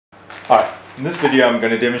Hi, in this video I'm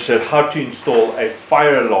going to demonstrate how to install a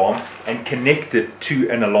fire alarm and connect it to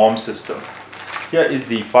an alarm system. Here is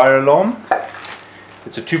the fire alarm.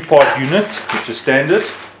 It's a two-part unit, which is standard.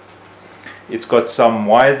 It's got some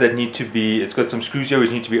wires that need to be, it's got some screws here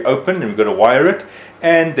which need to be opened, and we've got to wire it.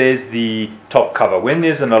 And there's the top cover. When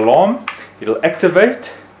there's an alarm, it'll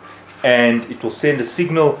activate and it will send a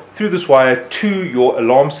signal through this wire to your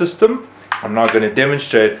alarm system. I'm now going to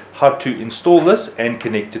demonstrate how to install this and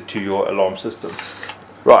connect it to your alarm system.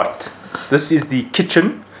 Right, this is the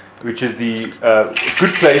kitchen, which is the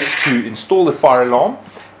good place to install the fire alarm,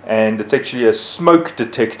 and it's actually a smoke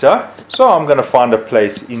detector. So I'm going to find a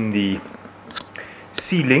place in the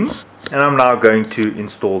ceiling, and I'm now going to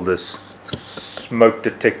install this smoke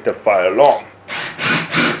detector fire alarm.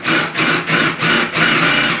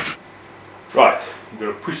 Right, you've got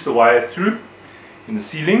to push the wire through in the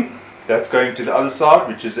ceiling. That's going to the other side,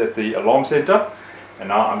 which is at the alarm center. And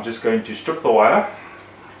now I'm just going to strip the wire.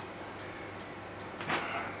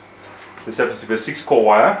 This happens to be a 6-core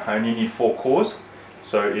wire. I only need 4 cores,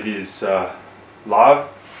 so it is live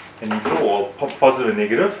and neutral, or positive and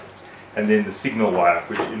negative, and then the signal wire,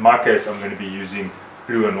 which in my case I'm going to be using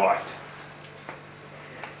blue and white.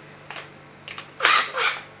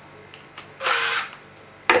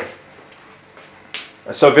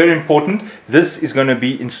 So very important, this is going to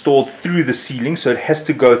be installed through the ceiling, so it has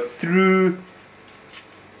to go through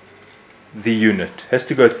the unit.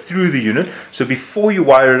 So before you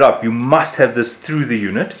wire it up, you must have this through the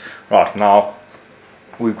unit. Right, now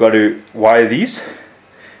we've got to wire these.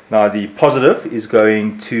 Now the positive is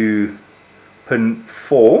going to pin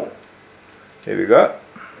 4. There we go.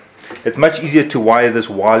 It's much easier to wire this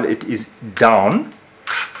while it is down.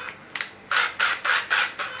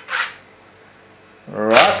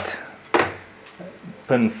 Right,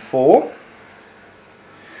 pin 4.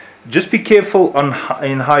 Just be careful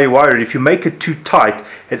in how you wire it. If you make it too tight,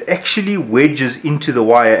 it actually wedges into the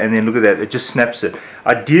wire, and then look at that, it just snaps it.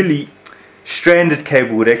 Ideally, stranded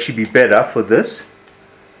cable would actually be better for this.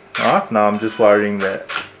 Right, now I'm just wiring the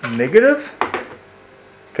negative.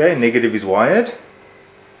 Okay, negative is wired.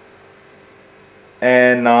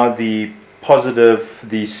 And now the positive,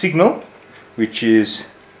 the signal, which is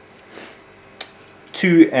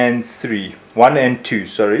 2 and 3, 1 and 2,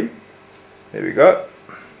 sorry. There we go.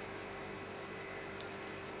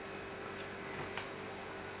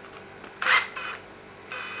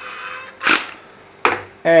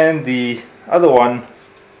 And the other one,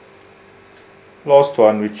 last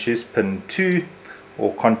one, which is pin 2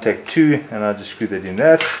 or contact 2, and I'll just screw that in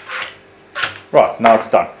there. Right, now it's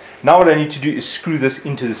done. Now what I need to do is screw this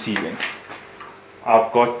into the ceiling.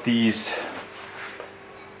 I've got these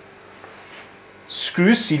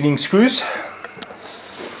screws, ceiling screws.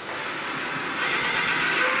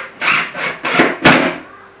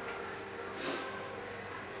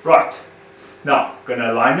 Right, now I'm going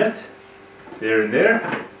to align it there and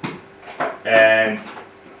there, and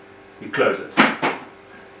we close it.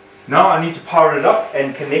 Now I need to power it up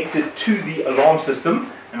and connect it to the alarm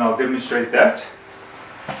system, and I'll demonstrate that.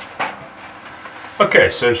 Okay,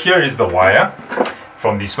 so here is the wire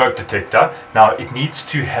from the smoke detector. Now it needs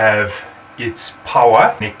to have its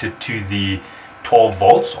power connected to the 12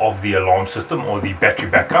 volts of the alarm system, or the battery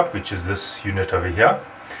backup, which is this unit over here.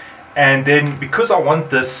 And then, because I want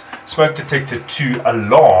this smoke detector to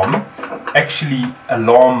actually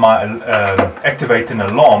activate an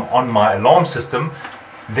alarm on my alarm system,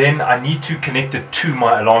 then I need to connect it to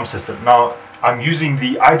my alarm system. Now I'm using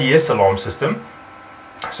the IDS alarm system,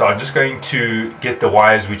 so I'm just going to get the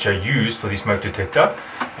wires which are used for the smoke detector,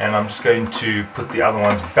 and I'm just going to put the other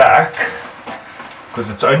ones back, because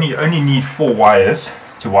it's only need 4 wires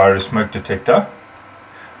to wire a smoke detector.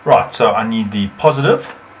 Right, so I need the positive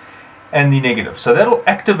and the negative, so that'll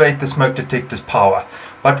activate the smoke detector's power.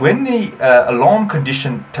 But when the alarm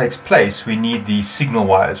condition takes place, we need the signal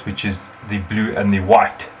wires, which is the blue and the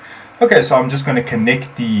white. Okay, so I'm just going to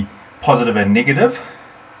connect the positive and negative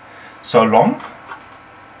so long.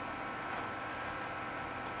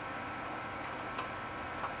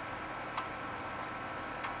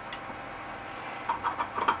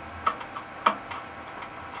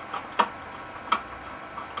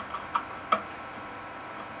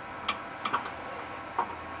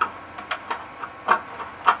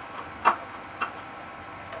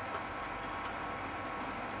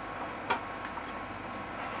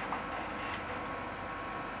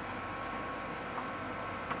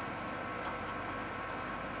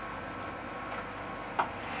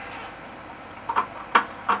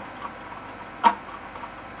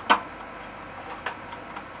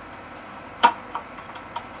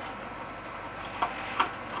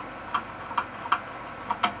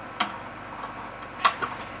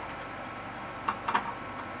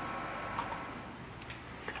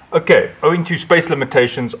 Okay, owing to space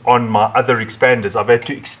limitations on my other expanders, I've had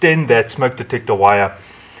to extend that smoke detector wire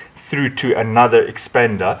through to another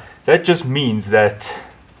expander. That just means that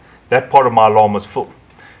that part of my alarm was full.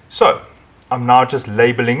 So I'm now just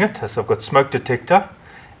labeling it. So I've got smoke detector,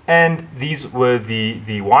 and these were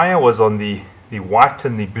the wire was on the white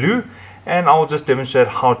and the blue, and I'll just demonstrate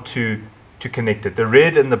how to connect it. The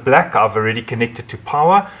red and the black I've already connected to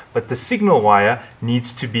power, but the signal wire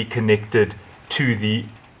needs to be connected to the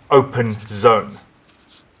open zone.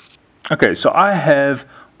 Okay, so I have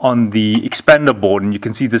on the expander board, and you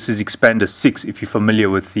can see this is expander 6 if you're familiar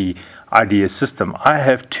with the IDS system. I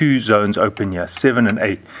have two zones open here, 7 and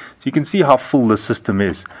 8. So you can see how full the system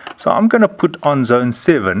is. So I'm going to put on zone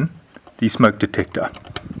 7 the smoke detector.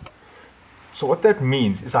 So what that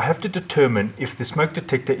means is I have to determine if the smoke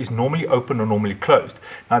detector is normally open or normally closed.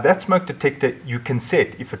 Now that smoke detector you can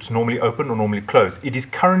set if it's normally open or normally closed. It is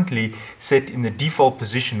currently set in the default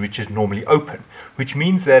position, which is normally open, which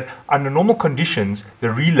means that under normal conditions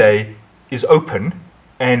the relay is open,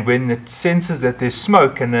 and when it senses that there's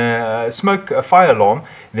smoke and a fire alarm,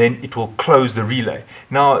 then it will close the relay.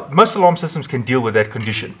 Now most alarm systems can deal with that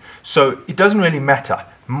condition, so it doesn't really matter.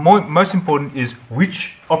 Most important is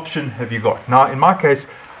which option have you got. Now in my case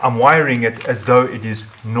I'm wiring it as though it is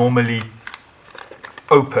normally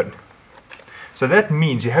open. So that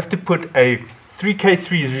means you have to put a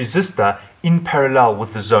 3K3 resistor in parallel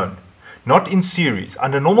with the zone, not in series.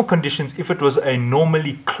 Under normal conditions, if it was a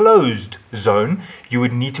normally closed zone, you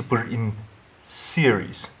would need to put it in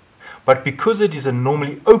series. But because it is a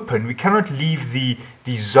normally open, we cannot leave the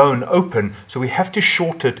zone open, so we have to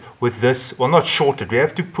short it with this, well not short it, we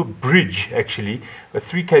have to put bridge actually, a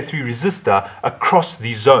 3K3 resistor across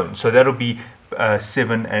the zone. So that'll be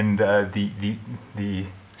 7 and the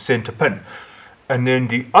center pin. And then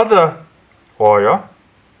the other wire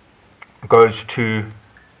goes to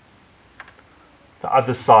the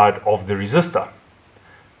other side of the resistor.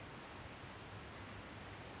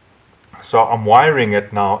 So I'm wiring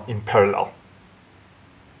it now in parallel.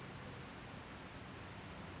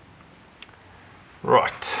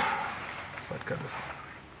 Right. So it goes.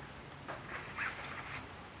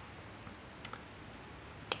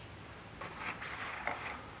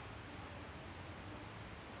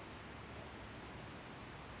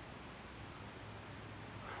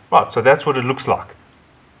 Right, so that's what it looks like.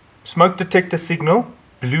 Smoke detector signal,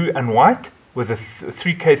 blue and white, with a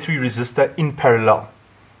 3K3 resistor in parallel.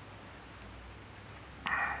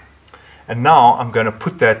 And now I'm going to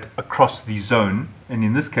put that across the zone, and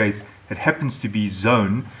in this case it happens to be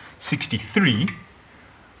zone 63,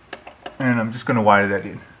 and I'm just going to wire that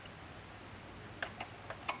in.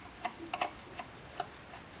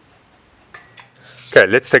 Okay,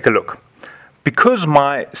 let's take a look. Because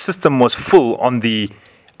my system was full on the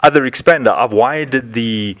other expander, I've wired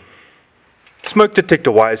the smoke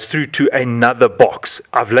detector wires through to another box.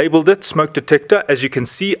 I've labeled it smoke detector. As you can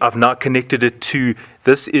see, I've now connected it to,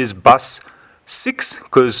 this is bus 6,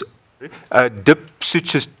 because dip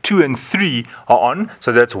switches 2 and 3 are on,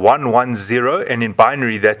 so that's 1, 1, 0, and in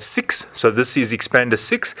binary that's 6. So this is expander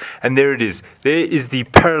 6, and there it is. There is the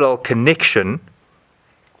parallel connection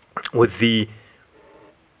with the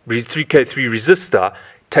 3K3 resistor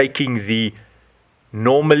taking the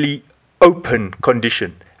normally open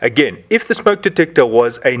condition. Again, if the smoke detector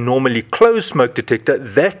was a normally closed smoke detector,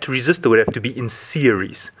 that resistor would have to be in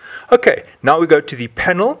series. Okay, now we go to the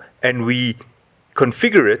panel and we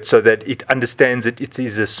configure it so that it understands that it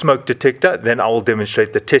is a smoke detector. Then I will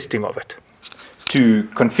demonstrate the testing of it. To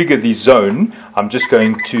configure the zone, I'm just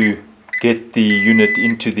going to get the unit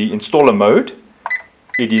into the installer mode.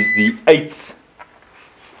 It is the 8th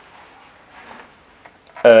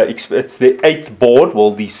it's the 8th board,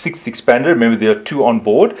 well the 6th expander. Remember there are 2 on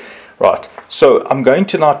board. Right, so I'm going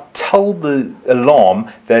to now tell the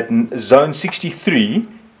alarm that zone 63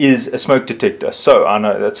 is a smoke detector. So I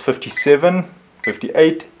know that's 57,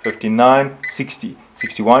 58, 59, 60,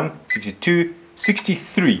 61, 62,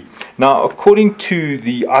 63. Now according to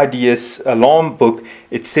the IDS alarm book,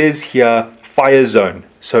 it says here fire zone,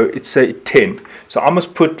 so it's a 10. So I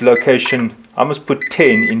must put location, I must put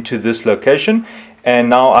 10 into this location.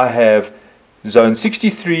 And now I have zone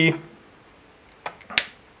 63,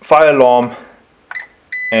 fire alarm,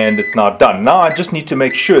 and it's now done. Now I just need to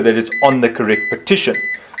make sure that it's on the correct partition.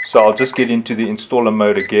 So I'll just get into the installer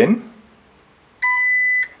mode again.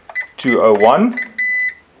 201.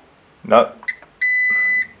 No.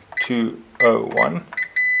 201.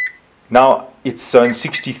 Now it's zone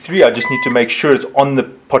 63. I just need to make sure it's on the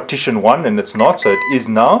partition 1, and it's not, so it is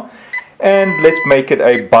now. And let's make it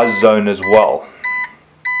a buzz zone as well.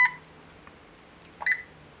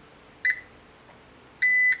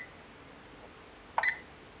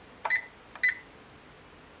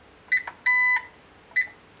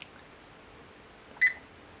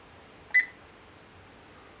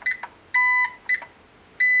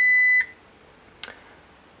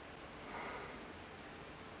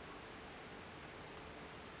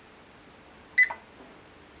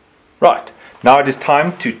 Right, now it is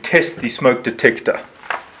time to test the smoke detector.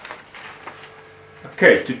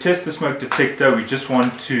 Okay, to test the smoke detector, we just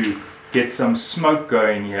want to get some smoke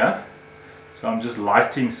going here. So I'm just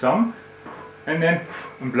lighting some, and then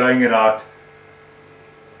I'm blowing it out,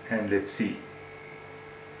 and let's see.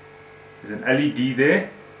 There's an LED there.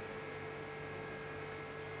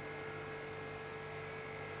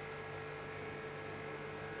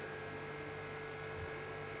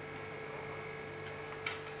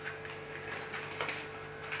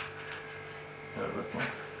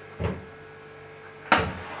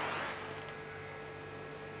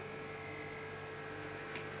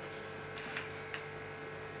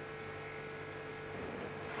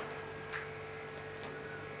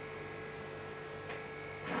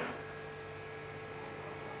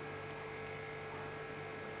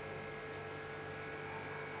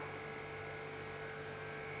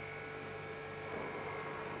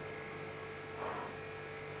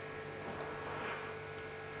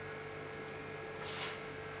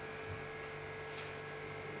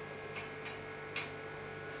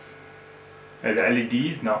 The LED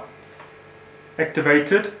is now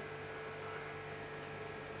activated.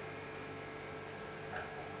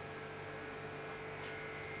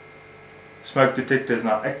 Smoke detector is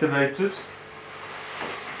now activated.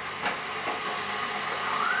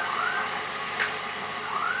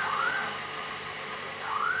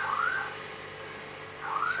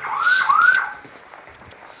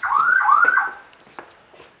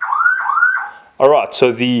 Alright,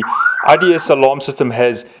 so the IDS alarm system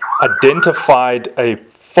has identified a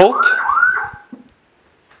fault.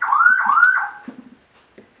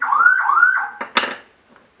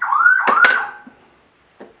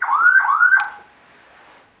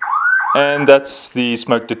 And that's the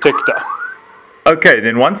smoke detector. Okay,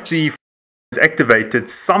 then once the is activated,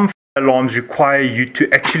 some fire alarms require you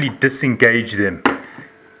to actually disengage them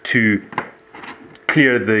to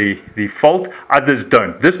clear the fault. Others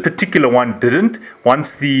don't. This particular one didn't.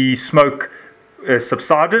 Once the smoke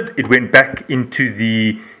subsided, it went back into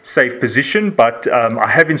the safe position, but I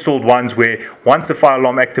have installed ones where once the fire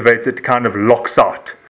alarm activates, it kind of locks out.